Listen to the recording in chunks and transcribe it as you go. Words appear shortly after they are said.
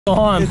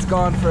Gone. It's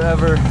gone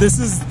forever. This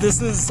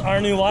is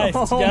our new life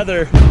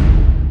together.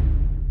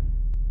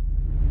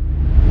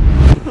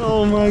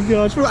 Oh my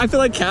gosh, I feel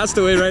like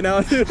Castaway right now.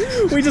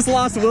 We just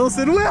lost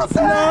Wilson.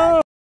 Wilson!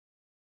 No!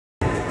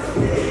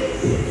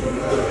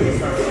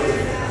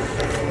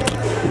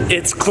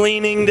 It's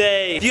cleaning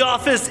day. The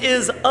office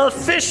is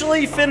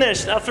officially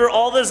finished. After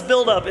all this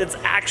buildup, it's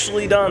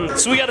actually done.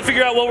 So we got to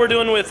figure out what we're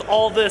doing with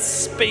all this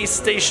Space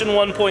Station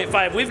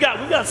 1.5. We've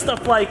got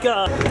stuff like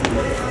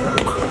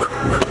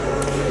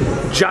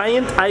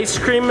giant ice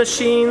cream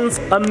machines,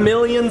 a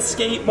million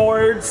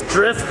skateboards,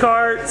 drift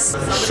carts,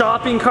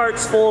 shopping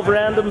carts full of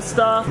random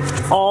stuff,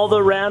 all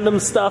the random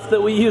stuff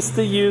that we used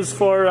to use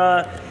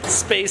for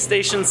Space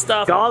Station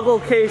stuff, goggle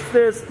case,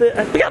 this.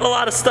 We got a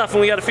lot of stuff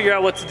and we got to figure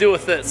out what to do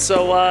with it.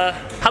 So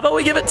how about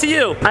we give it to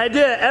you?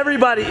 Idea,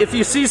 everybody, if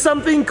you see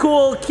something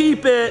cool,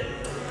 keep it.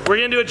 We're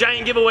gonna do a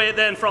giant giveaway at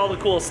the end for all the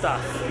cool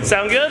stuff.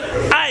 Sound good?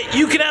 Alright,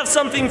 you can have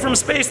something from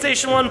Space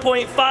Station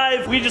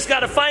 1.5. We just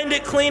gotta find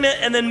it, clean it,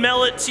 and then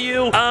mail it to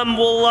you.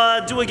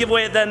 We'll do a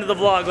giveaway at the end of the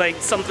vlog,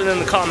 like something in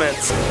the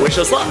comments. Wish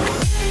us luck.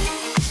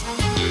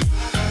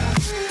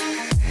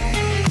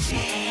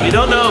 We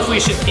don't know if we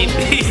should keep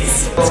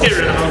these. Let's get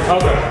rid of them.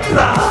 Okay.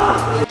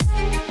 Ah!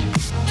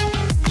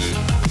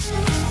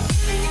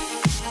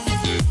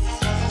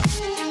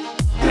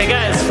 Hey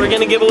guys, we're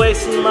gonna give away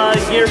some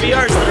Gear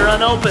VRs that are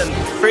unopened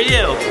for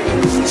you.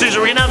 Seriously,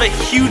 we're gonna have a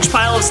huge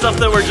pile of stuff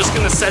that we're just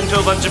gonna send to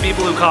a bunch of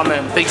people who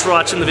comment. Thanks for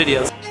watching the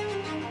videos.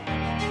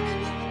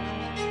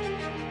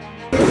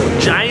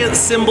 Giant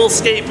cymbal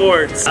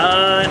skateboards.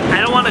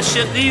 I don't wanna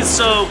ship these,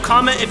 so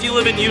comment if you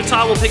live in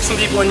Utah. We'll pick some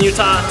people in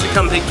Utah to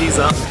come pick these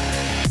up.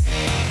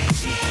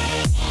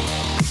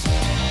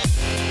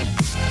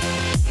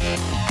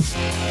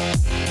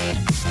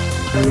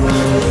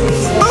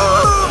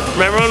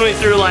 Remember when we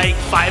threw like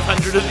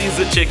 500 of these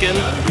at chicken?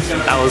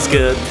 That was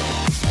good.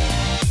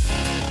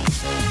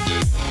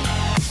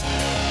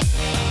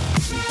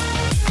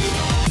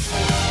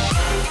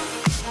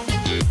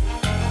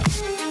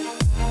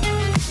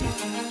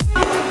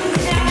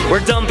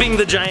 We're dumping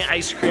the giant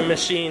ice cream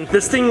machine.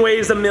 This thing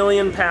weighs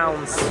 1,000,000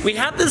 pounds. We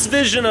had this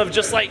vision of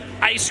just like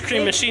ice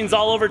cream machines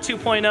all over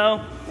 2.0.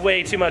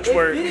 Way too much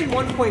work. It fit in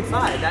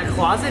 1.5. That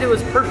closet, it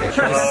was perfect.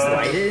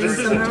 Slide it in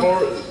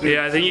somehow.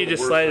 Yeah, I think you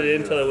just slide it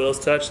in until the wheels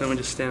touch, and then we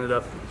just stand it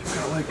up.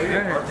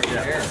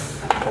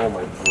 Oh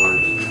my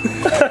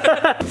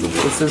word.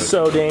 This is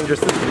so dangerous.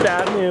 This is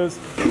bad news.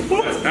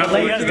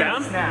 Lay you guys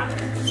down? Snap.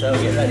 So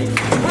get ready.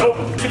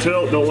 Oh,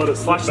 tilt, don't let it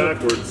slip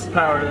backwards.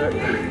 Power to it.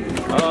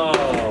 Oh,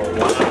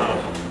 wow.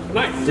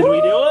 Nice. Did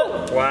we do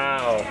it?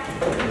 Wow.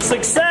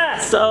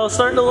 Success! So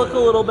starting to look a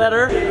little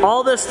better.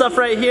 All this stuff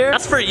right here,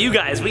 that's for you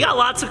guys. We got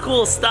lots of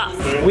cool stuff.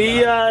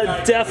 We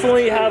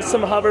definitely have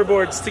some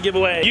hoverboards to give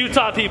away.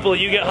 Utah people,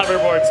 you get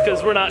hoverboards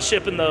because we're not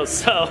shipping those.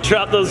 So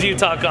drop those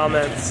Utah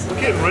comments. We're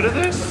getting rid of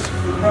this?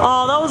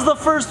 Oh, that was the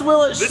first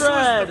Will It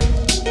Shred.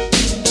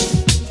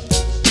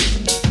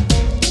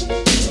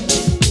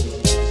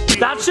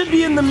 That should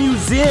be in the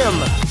museum.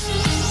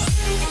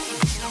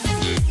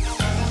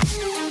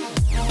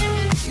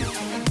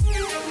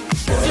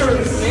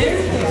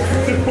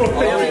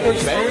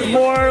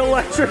 More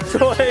electric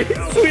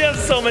toys. We have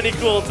so many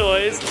cool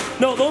toys.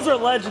 No, those are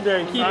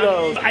legendary. Keep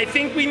those. I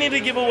think we need to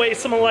give away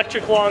some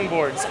electric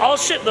longboards. I'll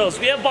ship those.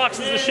 We have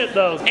boxes to ship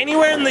those.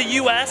 Anywhere in the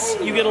US,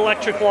 you get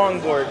electric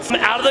longboards.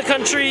 Out of the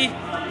country,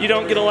 you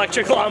don't get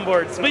electric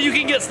longboards. But you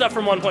can get stuff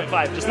from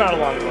 1.5, just not a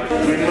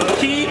longboard.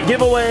 Keep,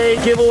 giveaway,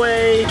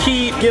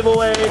 keep, give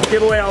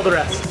away all the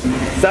rest.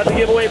 Is that the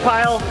giveaway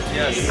pile?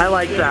 Yes. I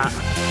like that.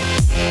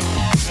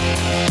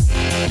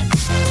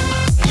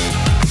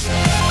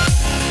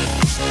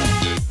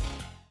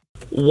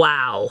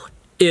 Wow,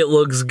 it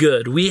looks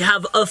good. We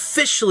have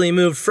officially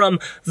moved from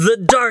the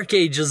dark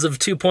ages of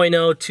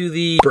 2.0 to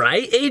the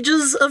bright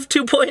ages of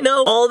 2.0.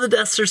 All the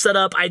desks are set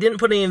up. I didn't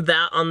put any of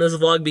that on this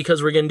vlog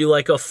because we're gonna do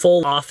like a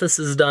full office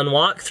is done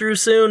walkthrough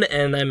soon,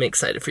 and I'm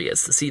excited for you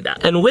guys to see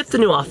that. And with the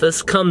new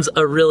office comes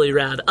a really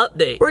rad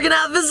update. We're gonna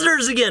have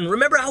visitors again.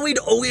 Remember how we'd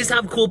always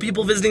have cool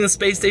people visiting the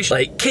space station?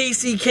 Like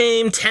Casey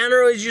came,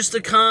 Tanner always used to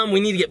come. We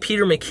need to get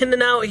Peter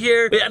McKinnon out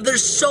here.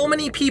 There's so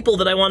many people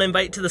that I want to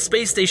invite to the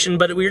space station,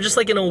 but we were just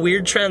like in a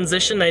weird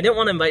transition. I didn't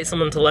want to invite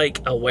someone to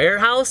like a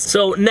warehouse.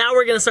 So now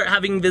we're gonna start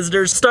having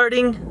visitors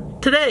starting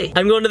today.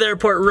 I'm going to the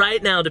airport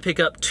right now to pick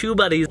up 2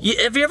 buddies.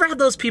 Have you ever had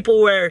those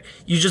people where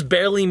you just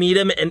barely meet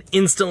them and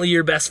instantly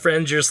you're best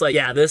friends? You're just like,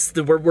 yeah,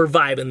 we're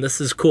vibing.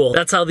 This is cool.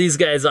 That's how these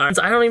guys are.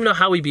 I don't even know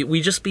how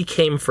we just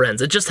became friends.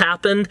 It just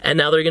happened, and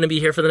now they're gonna be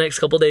here for the next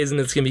couple days, and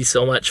it's gonna be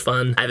so much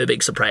fun. I have a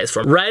big surprise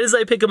for them. Right as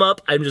I pick them up,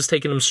 I'm just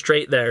taking them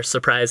straight there.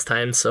 Surprise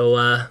time.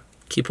 So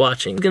keep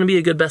watching. It's gonna be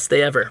a good best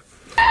day ever.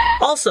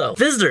 Also,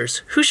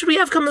 visitors, who should we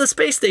have come to the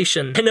space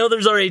station? I know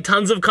there's already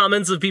tons of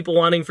comments of people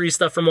wanting free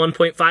stuff from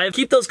 1.5.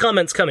 Keep those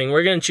comments coming.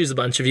 We're gonna choose a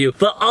bunch of you.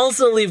 But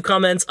also leave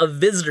comments of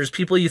visitors,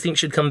 people you think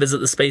should come visit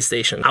the space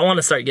station. I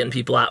wanna start getting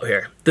people out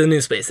here. The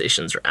new space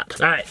station's rad.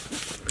 All right,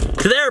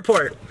 to the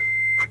airport.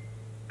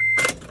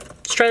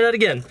 Let's try that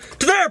again.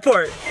 To the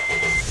airport.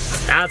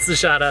 That's the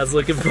shot I was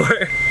looking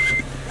for.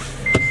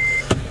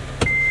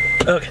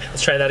 Okay,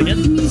 let's try that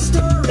again.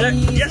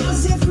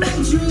 Yes.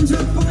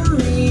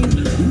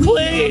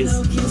 Please.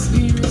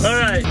 All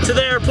right, to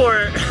the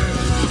airport.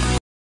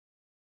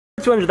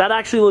 200, that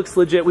actually looks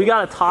legit. We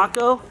got a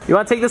taco. You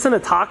want to take this in a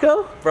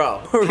taco?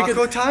 Bro,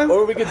 Taco time?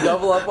 or we could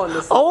double up on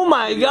this. Oh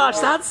my gosh,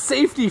 that's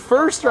safety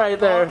first right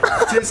there.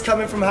 Just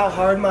coming from how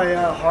hard my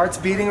heart's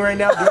beating right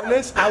now doing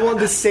this, I want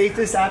the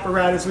safest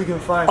apparatus we can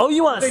find. Oh,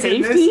 you want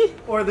Thinking safety? This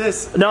or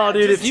this? No,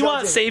 dude, Just if you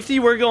want judging. safety,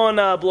 we're going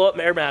blow up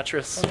air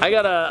mattress.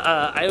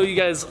 I owe you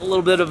guys a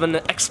little bit of an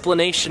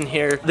explanation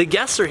here. The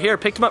guests are here,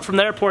 picked them up from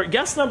the airport.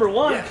 Guest number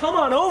one, come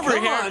on over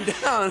here. Come on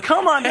down.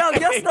 Come on down,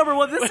 guest number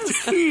one. This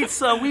is Heath.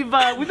 So we've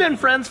been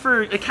friends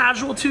for a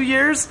casual 2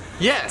 years.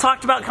 Yeah.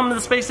 Talked about coming to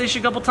the space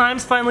station a couple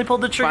times, finally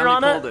pulled the trigger Finally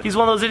on pulled it. it. He's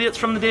one of those idiots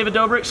from the David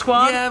Dobrik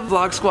squad. Yeah,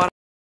 vlog squad.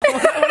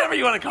 Whatever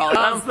you want to call it.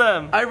 That's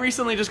them. I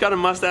recently just got a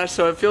mustache,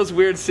 so it feels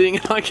weird seeing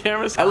it on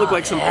cameras. I look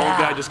like some old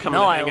guy just coming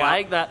No, to I hang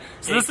like out. that.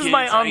 So Hey, this is kids,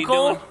 my how you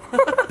uncle.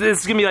 This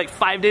is gonna be like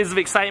 5 days of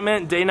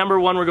excitement. Day number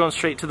one, we're going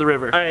straight to the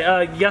river. All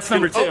right, guest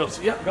number two. Oh,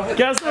 yeah, go ahead.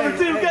 Guest number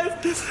two,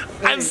 guys.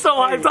 I'm so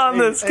hyped on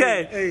this.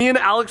 Okay, me and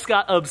Alex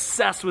got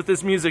obsessed with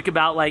this music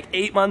about like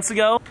 8 months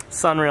ago.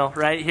 Sonreal,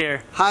 right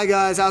here. Hi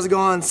guys, how's it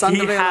going?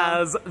 He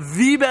has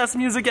the best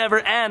music ever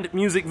and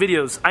music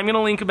videos. I'm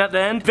gonna link him at the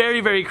end.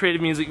 Very, very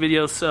creative music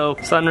videos. So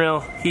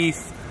Sonreal,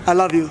 Heath. I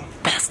love you.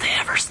 Best day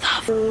ever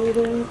stuff.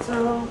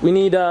 We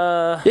need,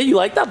 yeah, you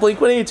like that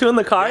Blink-182 in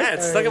the car? Yeah,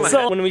 it's stuck in my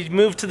So head. when we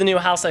moved to the new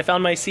house, I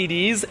found my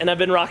CDs, and I've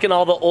been rocking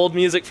all the old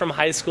music from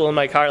high school in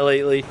my car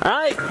lately. All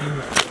right.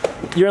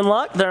 You're in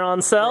luck. They're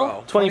on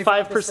sale.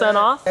 25%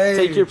 off. Hey,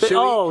 Take your pick. should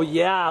we- Oh,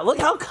 yeah. Look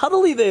how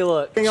cuddly they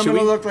look. I think I'm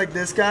gonna look like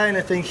this guy, and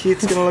I think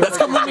Heath's gonna look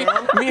like this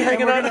guy. Me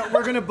hanging And on.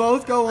 we're gonna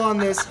both go on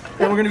this,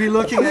 and we're gonna be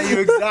looking at you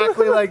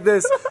exactly like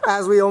this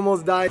as we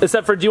almost died.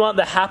 Except for, do you want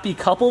the happy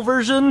couple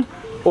version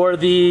or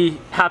the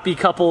happy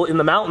couple in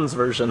the mountains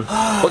version?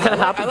 What kind of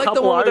happy I like the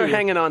couple one where are they're you?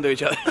 hanging on to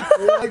each other.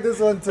 I like this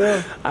one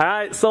too. All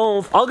right,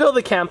 sold. I'll go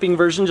the camping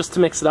version just to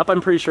mix it up.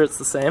 I'm pretty sure it's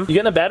the same. You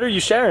getting a bed or you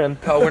sharing?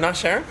 Oh, we're not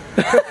sharing?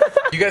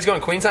 You guys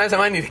going queen size? I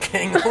might need to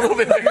gang a little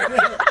bit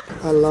bigger.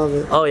 I love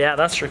it. Oh yeah,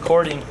 that's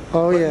recording.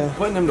 Oh yeah.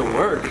 Putting them to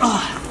work.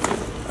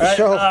 Alright,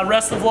 Show.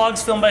 rest of the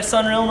vlogs filmed by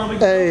Sonreal. No big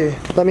deal. Hey,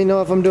 let me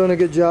know if I'm doing a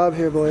good job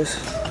here, boys.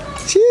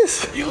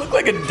 Jeez. You look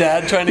like a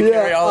dad trying to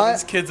carry all of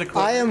his kids'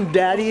 equipment. I am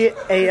daddy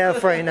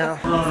AF right now.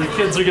 Oh, the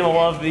kids are gonna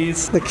love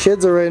these. The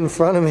kids are right in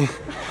front of me.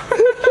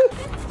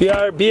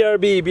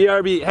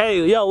 BRB.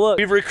 Hey, yo, look.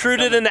 We've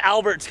recruited an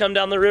Albert to come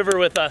down the river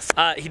with us.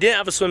 He didn't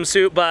have a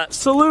swimsuit, but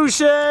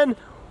solution.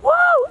 Woo!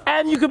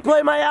 And you can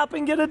play my app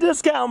and get a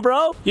discount,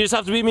 bro. You just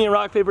have to beat me in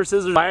rock, paper,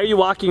 scissors. Why are you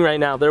walking right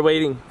now? They're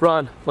waiting.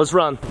 Run. Let's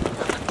run.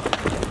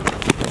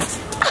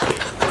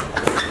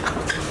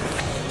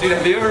 Dude,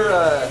 have you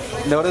ever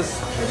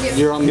noticed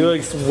you're on He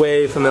looks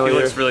way familiar. He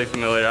looks really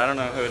familiar. I don't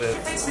know who it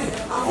is.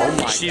 Oh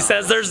my She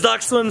says there's duck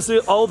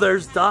swimsuit. Oh,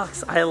 there's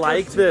ducks. I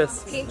like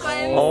this. Pink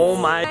ones. Oh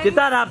my. Get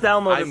that app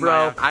downloaded,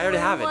 bro. I already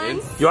have it,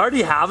 dude. You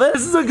already have it?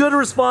 This is a good,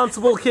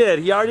 responsible kid.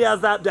 He already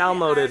has that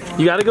downloaded.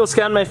 You gotta go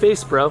scan my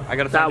face, bro. I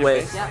gotta that find your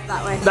way. face? Yep,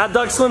 that way. That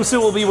duck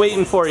swimsuit will be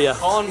waiting for you.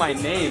 Calling my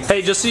name.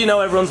 Hey, just so you know,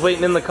 everyone's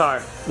waiting in the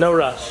car. No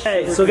rush.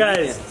 Hey, so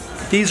guys,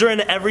 these are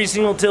in every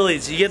single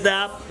Tilly's. You get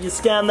that, you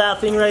scan that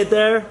thing right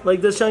there,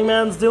 like this young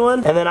man's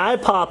doing, and then I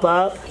pop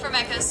up. From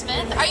Echo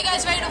Smith. Are you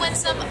guys ready to win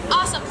some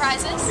awesome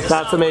prizes?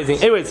 That's amazing.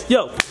 Anyways,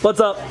 yo, what's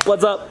up?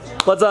 What's up?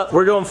 What's up?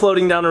 We're going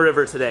floating down a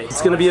river today.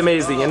 It's gonna be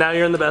amazing, and now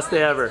you're in the best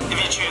day ever. If you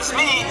choose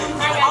me,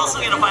 you also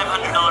get a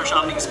 $500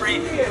 shopping spree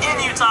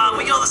in Utah.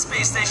 We go to the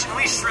space station,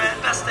 we shred,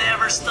 best day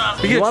ever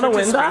stuff. You wanna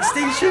win that?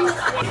 Station?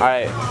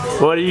 Alright.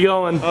 What are you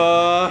going?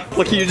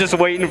 Look, you're just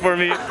waiting for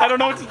me. I don't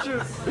know what to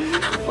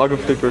choose. I'll go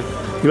paper.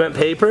 You went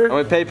paper? I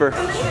went paper.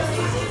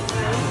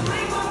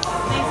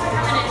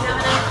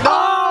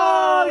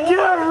 Oh, get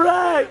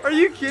wrecked! Are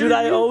you kidding Dude,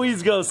 I me?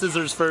 always go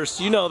scissors first.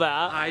 You know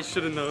that. I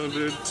should have known,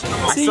 dude. See,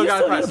 I you still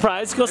got a get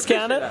prize. Go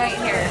scan it. Right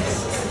here.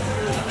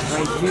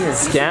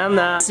 Scan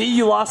that. See,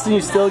 you lost and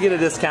you still get a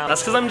discount.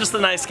 That's because I'm just a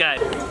nice guy. I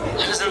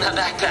was in that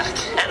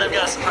backpack, and I've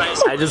got a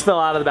surprise. I just fell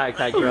out of the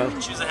backpack, bro.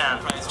 Choose a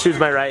hand. Choose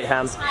my right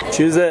hand.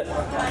 Choose it.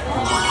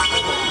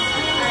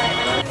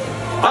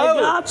 I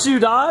got you,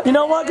 dog. You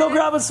know what? Go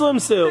grab a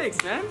swimsuit.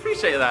 Thanks, man.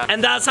 Appreciate that.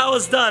 And that's how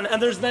it's done.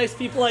 And there's nice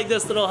people like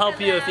this that'll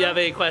help you if you have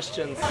any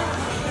questions.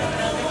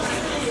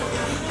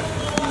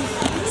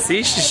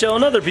 See, she's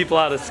showing other people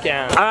how to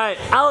scan. All right,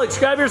 Alex,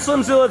 grab your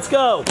swimsuit, let's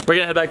go. We're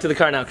gonna head back to the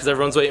car now because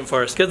everyone's waiting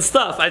for us. Good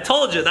stuff, I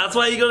told you, that's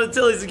why you go to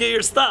Tilly's to get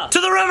your stuff.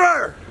 To the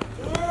river!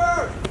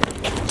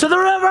 To the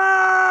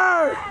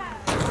river!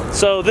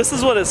 So this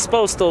is what it's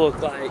supposed to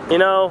look like. You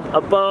know, a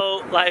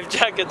boat, life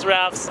jackets,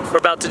 rafts. We're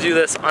about to do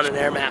this on an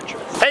air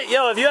mattress. Hey,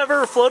 yo, have you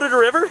ever floated a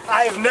river?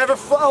 I have never,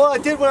 well, I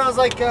did when I was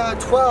like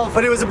 12,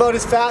 but it was about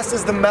as fast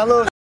as the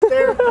mellow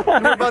there.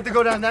 And we're about to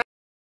go down that.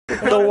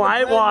 The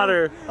white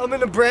water. I'm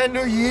in a brand new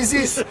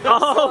Yeezys.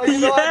 Oh, So, you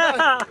know,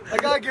 yeah. I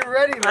gotta get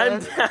ready, I'm man.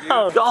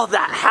 down. Oh,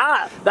 that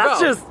hat. That's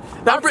Bro, just,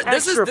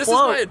 This is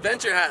my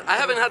adventure hat. I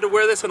haven't had to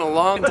wear this in a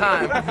long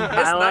time.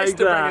 It's nice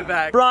to bring it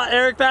back. Brought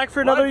Eric back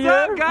for another year.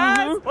 What's up,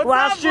 guys? What's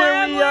last up,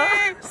 year we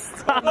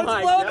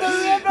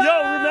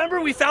Yo,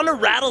 remember we found a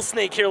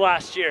rattlesnake here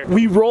last year.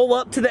 We roll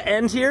up to the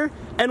end here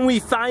and we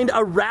find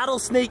a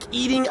rattlesnake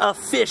eating a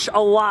fish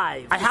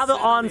alive. I have it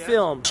on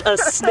film. A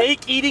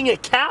snake eating a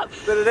cat.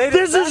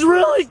 This is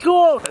really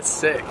cool. That's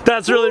sick.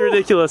 That's really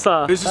ridiculous,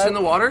 huh? Is this in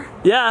the water?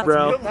 Yeah,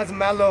 bro. That's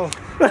mellow.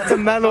 That's a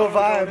mellow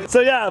vibe.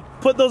 So yeah,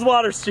 put those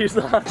water shoes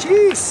on.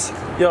 Jeez.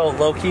 Yo,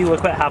 Loki,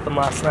 look what happened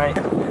last night.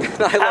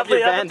 I love your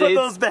Band-Aids. Put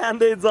those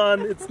Band-Aids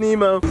on. It's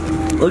Nemo.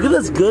 Look at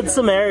this good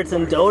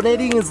Samaritan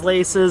donating his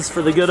laces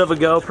for the good of a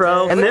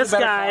GoPro. And this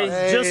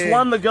guy just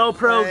won the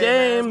GoPro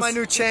games. That's my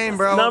new chain,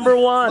 bro.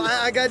 #1.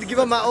 I got to give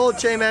up my old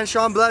chain, man.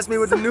 Sean blessed me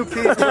with a new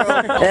piece, bro.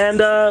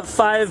 And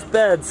 5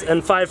 beds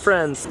and 5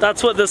 friends.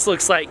 That's what this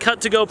looks like.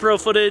 Cut to GoPro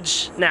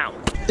footage now.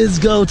 It's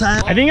go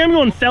time. I think I'm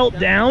going felt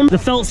down. The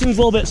felt seems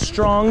a little bit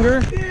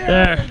stronger.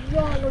 There.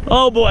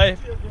 Oh boy.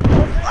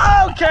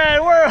 Okay,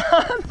 we're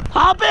on.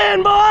 Hop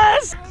in,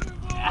 boys.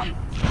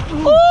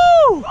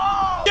 Woo!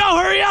 Yo,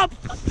 hurry up.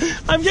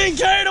 I'm getting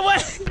carried away.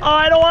 Oh,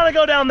 I don't want to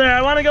go down there.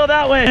 I want to go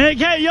that way.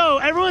 Okay, yo,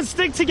 everyone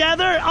stick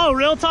together. Oh,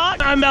 real talk?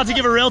 I'm about to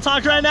give a real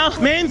talk right now.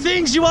 Main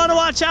things you want to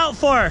watch out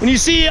for. When you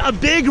see a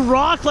big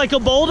rock like a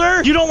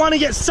boulder, you don't want to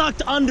get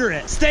sucked under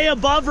it. Stay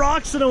above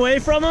rocks and away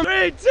from them.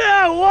 3, 2,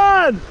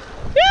 1.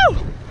 Woo!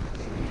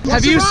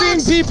 Have you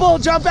seen people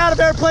jump out of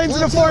airplanes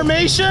in a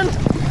formation?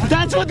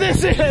 That's what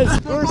this is.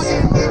 There's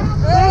a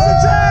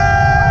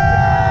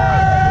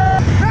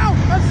Help!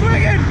 I'm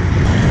swinging!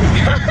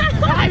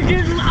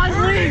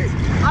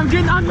 I'm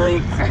getting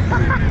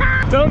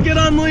unlinked. Don't get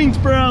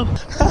unlinked, bro.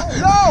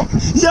 No!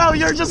 Yo,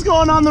 you're just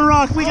going on the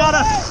rock. We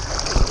gotta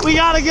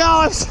go.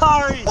 I'm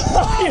sorry.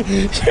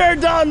 You're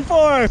done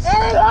for.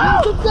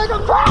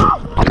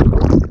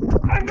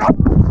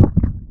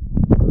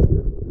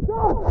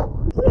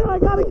 I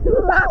gotta get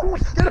it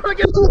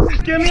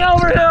out. Get me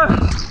over here.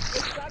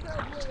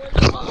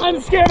 I'm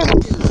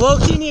scared.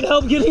 Loki, need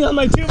help getting on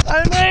my tube.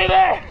 I made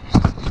it.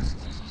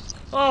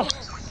 Oh,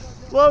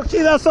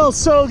 Loki, that felt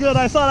so good.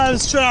 I thought I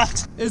was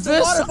trapped. Is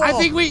this? I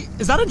think we.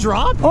 Is that a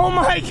drop? Oh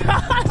my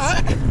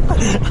gosh.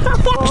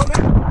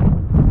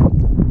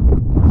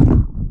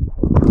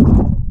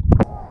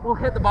 We'll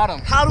hit the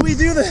bottom. How do we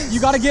do this? You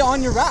gotta get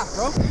on your raft,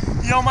 bro.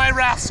 Yo, my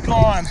raft's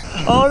gone.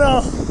 Oh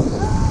no.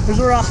 There's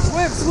a rock.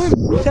 Swim.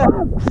 Okay.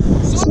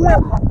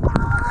 Swim.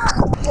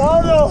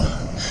 Oh no.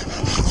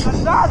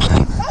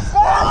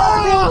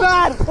 Oh,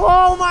 bad.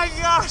 Oh my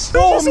gosh.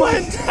 Oh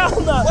my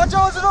down that. Watch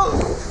out,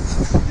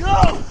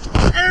 Yo.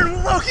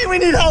 Aaron, Loki, we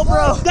need help,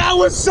 bro. That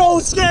was so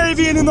scary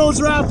being in those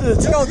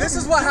rapids. Yo, this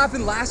is what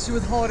happened last year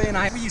with Holiday and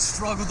I. We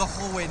struggled the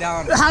whole way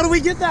down. How do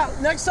we get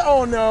that next to?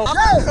 Oh no.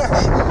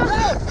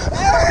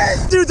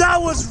 Dude,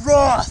 that was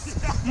rough.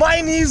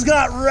 My knees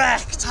got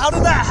wrecked. How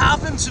did that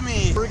happen to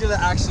me? We're gonna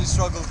actually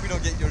struggle if we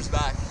don't get yours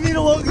back. We need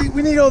to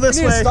go this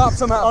way. We need to stop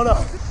somehow. Oh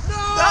no.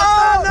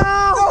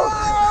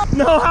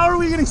 No, how are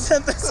we getting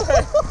sent this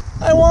way?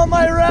 I want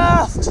my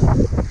raft.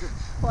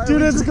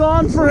 Dude, it's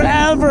gone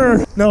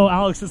forever. No,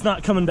 Alex, it's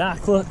not coming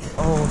back. Look.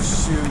 Oh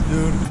shoot,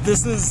 dude.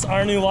 This is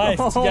our new life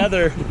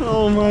together.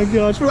 Oh my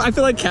gosh. I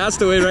feel like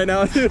Castaway right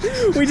now.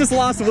 We just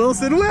lost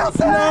Wilson.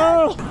 Wilson!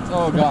 No!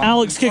 Oh god.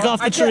 Alex, kick off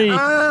the tree.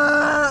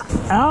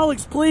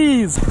 Alex,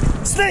 please.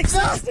 Snakes!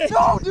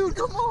 No, dude,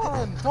 come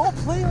on. Don't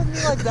play with me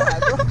like that,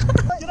 bro.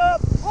 Get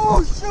up.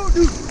 Oh shoot,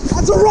 dude.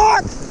 That's a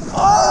rock!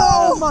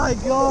 Oh my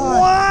god.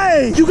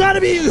 Why? You gotta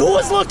be. Who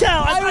was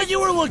lookout? I thought you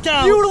were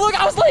lookout. You were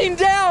I was laying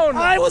down.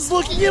 I was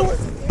looking. You were.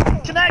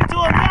 Connect to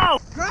him now.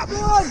 Grab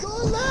one. Go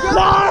left.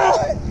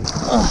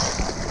 No.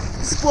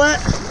 Split.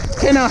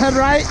 Okay, now head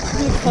right.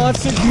 We need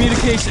constant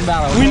communication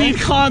battle. We need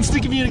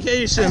constant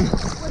communication.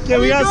 Okay,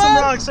 we got some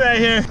rocks right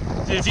here.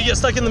 Dude, if you get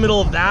stuck in the middle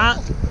of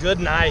that, good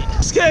night.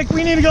 Skik,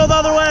 we need to go the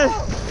other way.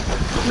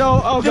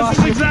 No, oh god. This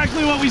is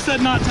exactly what we said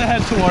not to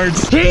head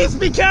towards. Heath,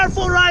 be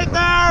careful right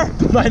there.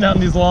 My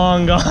mountain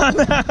long gone.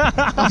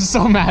 I'm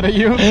so mad at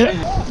you.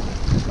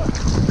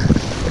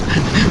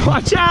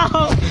 Watch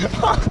out.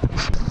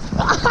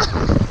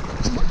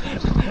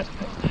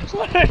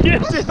 What are you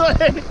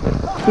doing?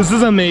 This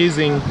is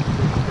amazing.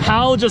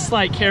 How just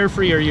like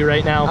carefree are you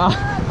right now?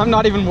 I'm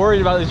not even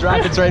worried about these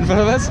rapids right in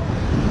front of us.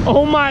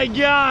 Oh my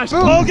gosh.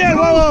 Okay,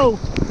 whoa.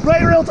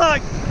 Right, real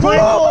talk. Play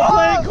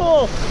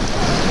cool.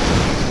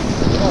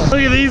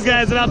 Look at these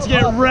guys about to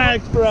get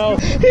wrecked, bro.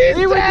 He's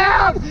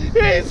down!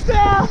 He's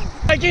down!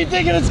 I keep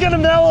thinking it's gonna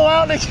mellow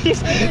out and it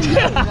keeps...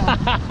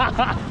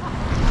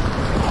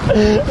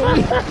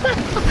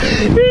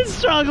 He's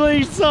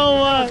struggling so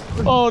much.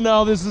 Oh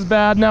no, this is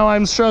bad. Now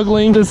I'm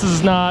struggling. This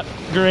is not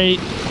great.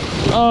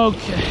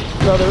 Okay,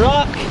 another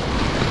rock.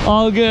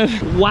 All good.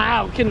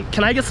 Wow,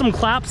 can I get some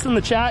claps in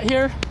the chat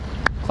here?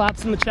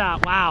 Claps in the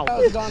chat. Wow.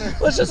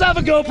 Let's just have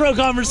a GoPro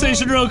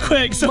conversation real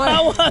quick. So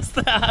how was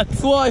that?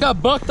 Well, I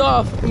got bucked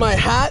off my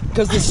hat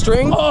because the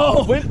string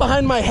went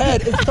behind my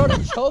head. It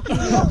started choking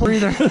me.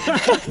 Breather.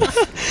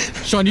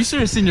 Sean, you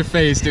should have seen your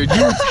face, dude.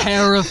 You were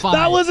terrified.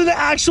 That was an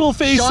actual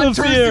face Sean of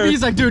turns to fear. me,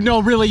 he's like, dude,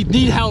 no, really,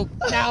 need help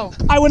now.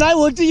 When I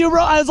looked at you,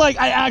 bro, I was like,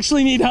 I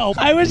actually need help.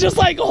 I was just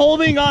like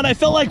holding on. I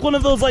felt like one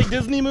of those like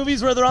Disney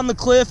movies where they're on the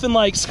cliff and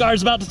like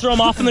Scar's about to throw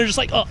them off and they're just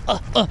like,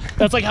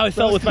 That's like how I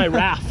felt with my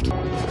raft.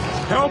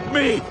 Help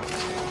me!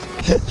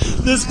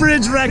 This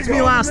bridge wrecked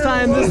me last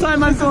time. This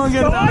time I'm feeling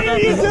good about it. What are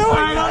you doing?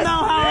 I don't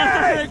know how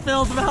Eric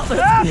feels about this.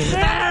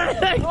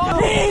 Eric!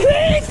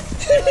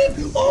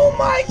 Oh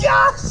my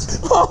gosh!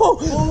 Oh,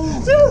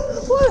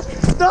 dude,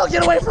 what? No,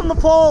 get away from the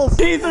poles.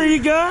 Heath, are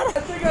you good? I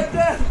think I'm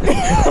dead.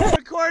 I'm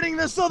recording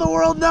this so the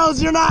world knows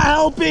you're not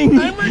helping.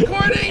 I'm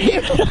recording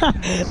you.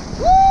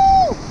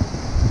 Woo!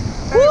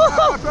 Woo!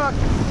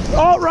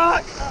 Oh,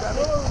 rock.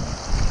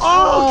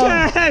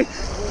 Okay.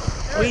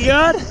 We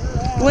good?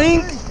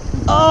 Link.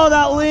 Oh,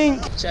 that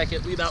link. Check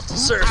it. We about to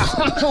surf.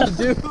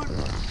 Dude.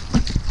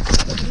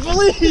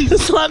 Please,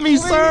 just let me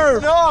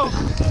surf. No.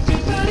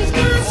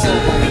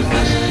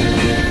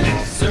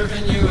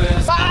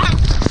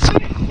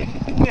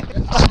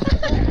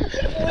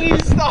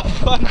 Please stop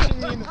punching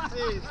me in the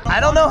face. I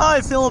don't know how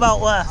I feel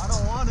about left. I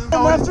don't want to.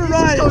 Left or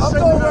right? I'll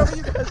go wherever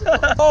you guys go.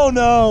 Oh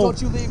no.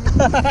 Don't you leave me.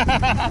 No.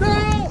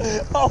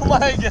 Oh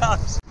my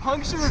gosh.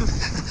 Punctured.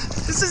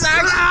 This is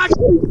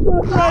actually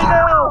stuck right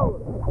now.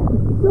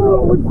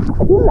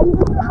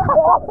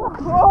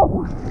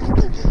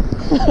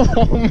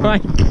 Oh my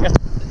god.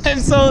 I'm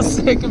so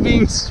sick of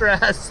being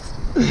stressed.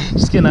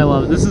 Just kidding, I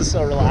love it. This is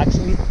so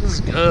relaxing. This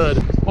is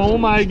good. Oh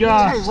my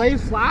gosh. Hey, lay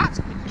flat.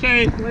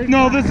 Okay,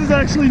 no, this is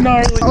actually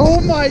gnarly. Oh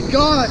my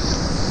god.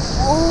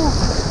 Oh.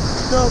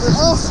 No, this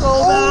is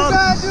so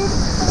bad.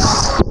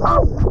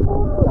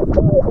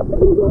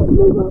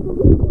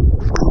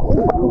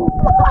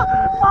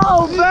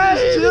 Oh,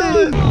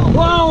 baby!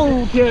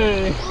 Whoa,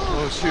 okay.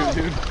 Oh, shoot,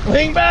 dude.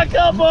 Lean back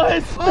up,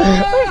 boys.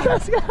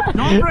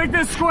 Don't break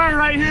this square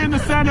right here in the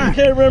center. I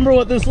can't remember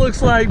what this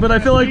looks like, but I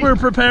feel like we're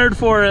prepared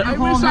for it. I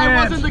wish I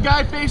wasn't the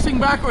guy facing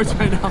backwards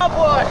right now. Oh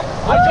boy.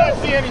 I can't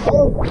see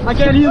anything. I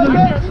can't hear them.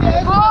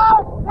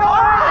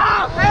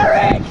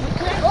 Eric!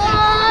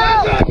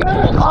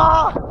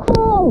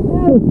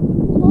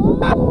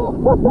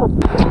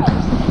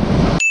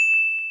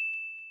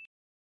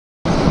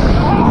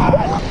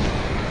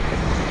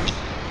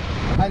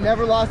 I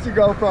never lost your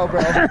GoPro,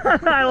 bro.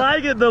 I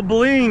like it, the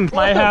bling.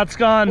 My hat's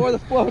gone.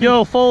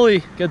 Yo,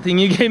 Foley, good thing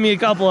you gave me a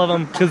couple of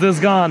them, because it's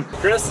gone.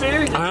 Christy?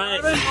 All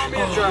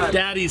right.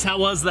 Daddies, how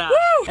was that?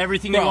 Woo!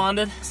 Everything you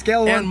wanted?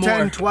 Scale 1 And 10,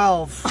 more.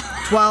 12.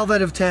 12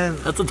 out of 10.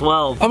 That's a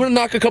 12. I'm gonna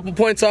knock a couple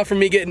points off from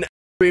me getting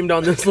screamed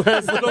on this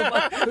last little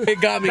It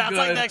got me That's good.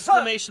 like the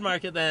exclamation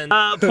mark at the end.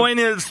 Point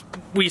is,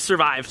 we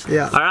survived.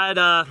 Yeah. All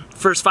right,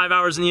 first 5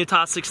 hours in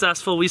Utah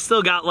successful. We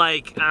still got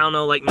like, I don't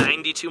know, like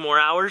 92 more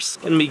hours.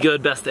 Gonna be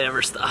good, best day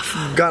ever stuff.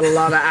 Got a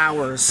lot of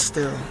hours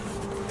still.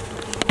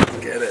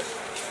 Get it.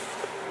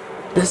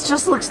 This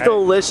just looks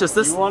delicious.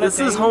 This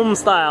is home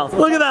style.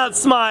 Look at that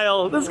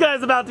smile. This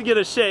guy's about to get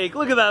a shake.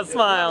 Look at that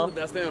smile.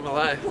 Best day of my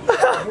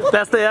life.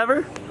 Best day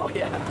ever? Oh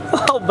yeah.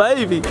 Oh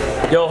baby.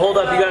 Yo, hold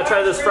up. You gotta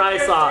try this fry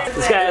sauce.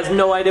 This guy has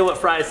no idea what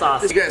fry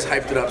sauce is. You guys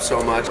hyped it up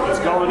so much. It's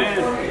going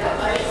in.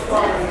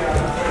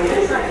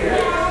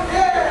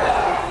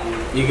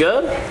 You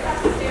good?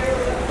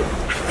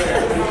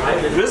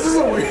 This is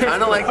a weird.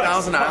 Kinda like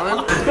Thousand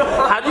Island.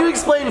 How do you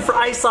explain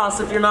fry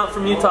sauce if you're not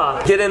from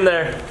Utah? Get in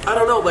there. I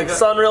don't know, like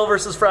Sonreal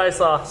versus fry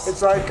sauce.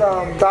 It's like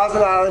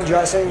Thousand Island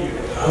dressing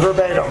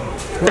verbatim.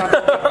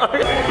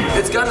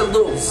 it's got a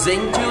little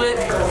zing to it.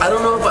 I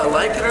don't know if I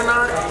like it or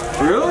not.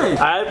 Really?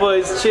 All right,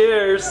 boys.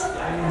 Cheers.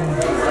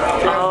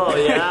 Oh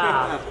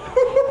yeah.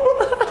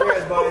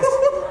 Cheers, boys.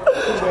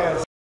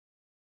 Cheers.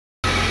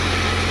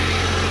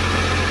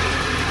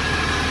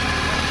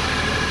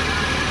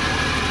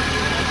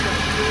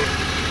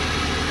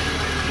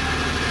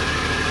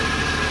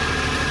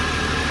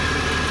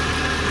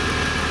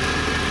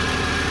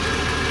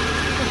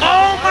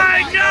 Oh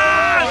my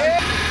gosh!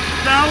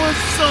 That was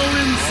so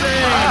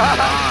insane.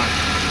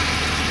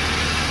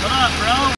 What up, bro?